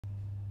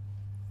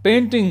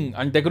Painting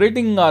and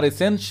decorating are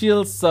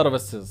essential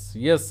services.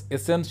 Yes,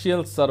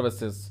 essential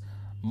services.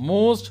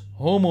 Most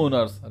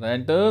homeowners,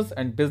 renters,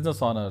 and business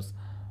owners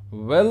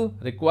will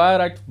require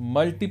at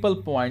multiple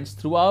points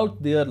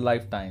throughout their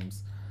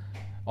lifetimes.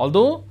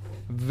 Although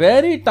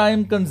very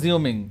time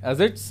consuming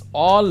as it's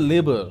all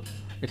labor,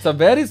 it's a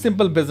very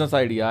simple business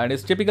idea and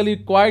is typically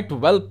quite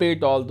well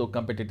paid although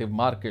competitive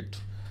market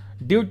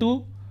due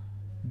to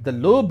the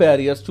low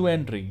barriers to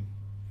entry.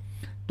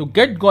 To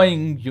get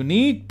going, you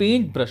need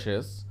paint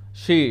brushes,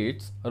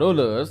 shades,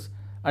 rollers,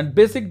 and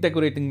basic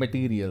decorating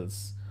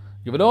materials.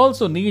 You will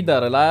also need a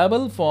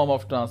reliable form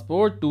of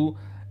transport to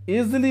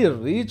easily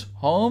reach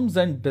homes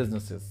and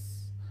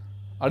businesses.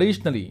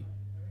 Additionally,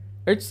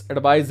 it's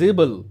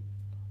advisable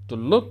to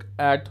look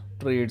at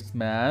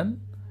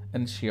tradesman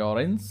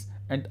insurance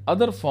and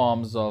other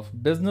forms of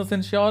business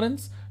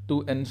insurance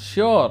to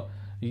ensure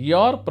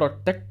you're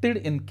protected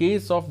in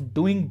case of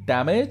doing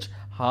damage,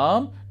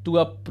 harm to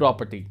a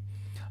property,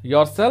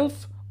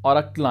 yourself or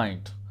a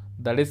client.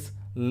 That is,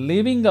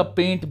 leaving a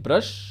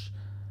paintbrush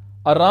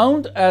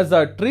around as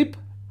a trip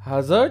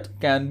hazard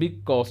can be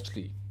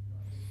costly.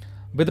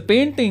 With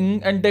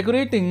painting and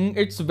decorating,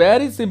 it's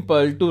very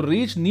simple to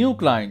reach new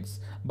clients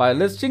by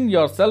listing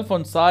yourself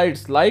on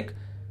sites like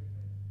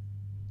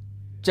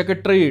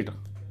Checkatrade,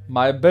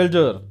 My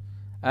Builder,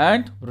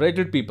 and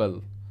Rated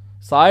People.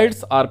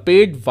 Sites are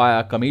paid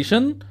via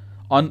commission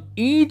on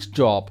each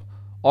job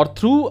or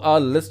through a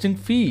listing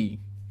fee.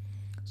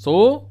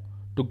 So,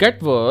 to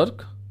get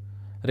work,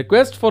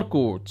 request for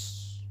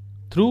quotes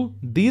through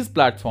these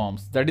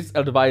platforms. That is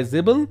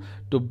advisable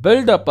to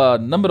build up a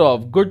number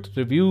of good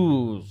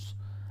reviews,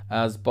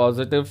 as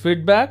positive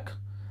feedback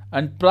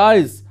and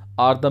price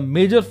are the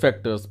major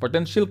factors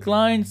potential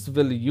clients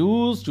will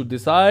use to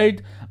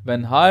decide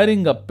when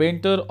hiring a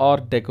painter or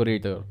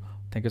decorator.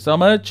 Thank you so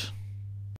much.